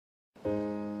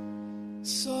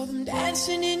Saw them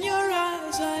dancing in your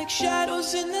eyes like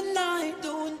shadows in the night,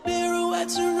 doing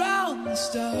pirouettes around the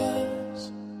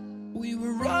stars. We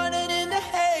were running in the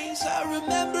haze, I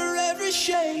remember every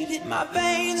shade hit my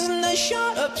veins and they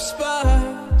shot up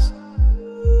sparks.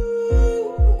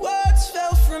 Words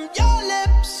fell from your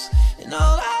lips and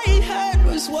all I heard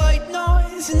was white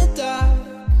noise in the dark.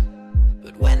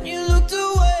 But when you looked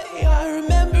away, I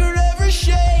remember every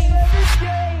shade.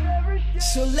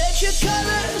 So let your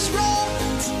colors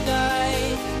run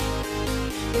tonight.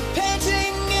 We're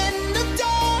painting in the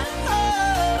dark.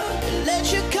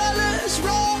 Let your colors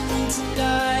run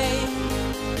tonight.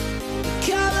 The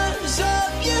colors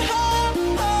of your heart.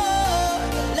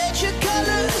 Let your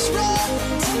colors run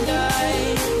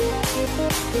tonight.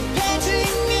 We're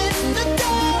painting in the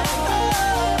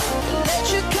dark. Let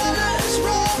your colors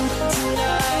run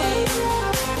tonight.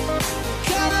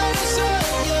 Colors of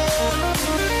your heart.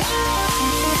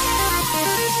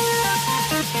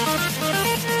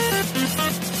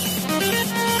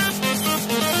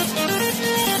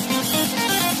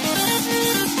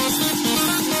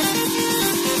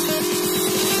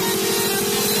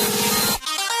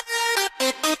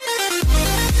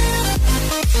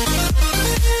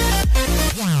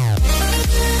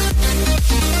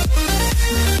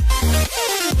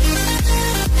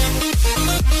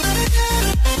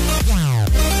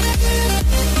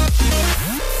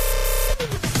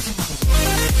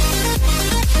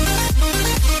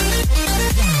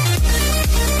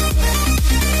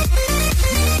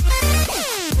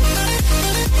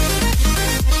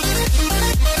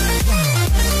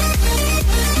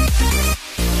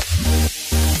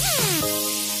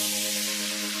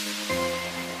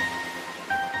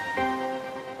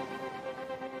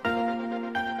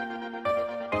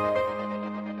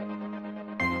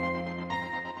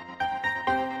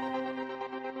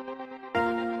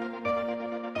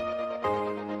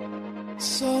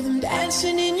 Saw them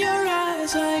dancing in your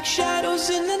eyes like shadows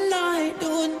in the night,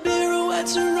 doing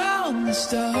pirouettes around the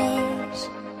stars.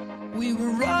 We were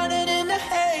running in the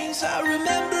haze, I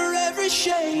remember every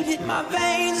shade hit my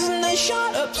veins and they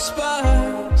shot up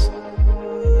sparks.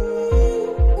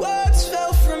 Words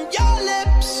fell from your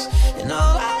lips and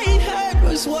all I heard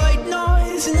was white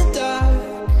noise in the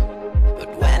dark. But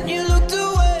when you looked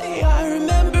away, I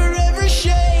remember every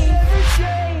shade.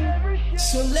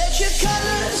 So let your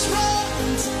colors run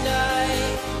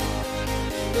tonight.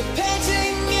 We're painting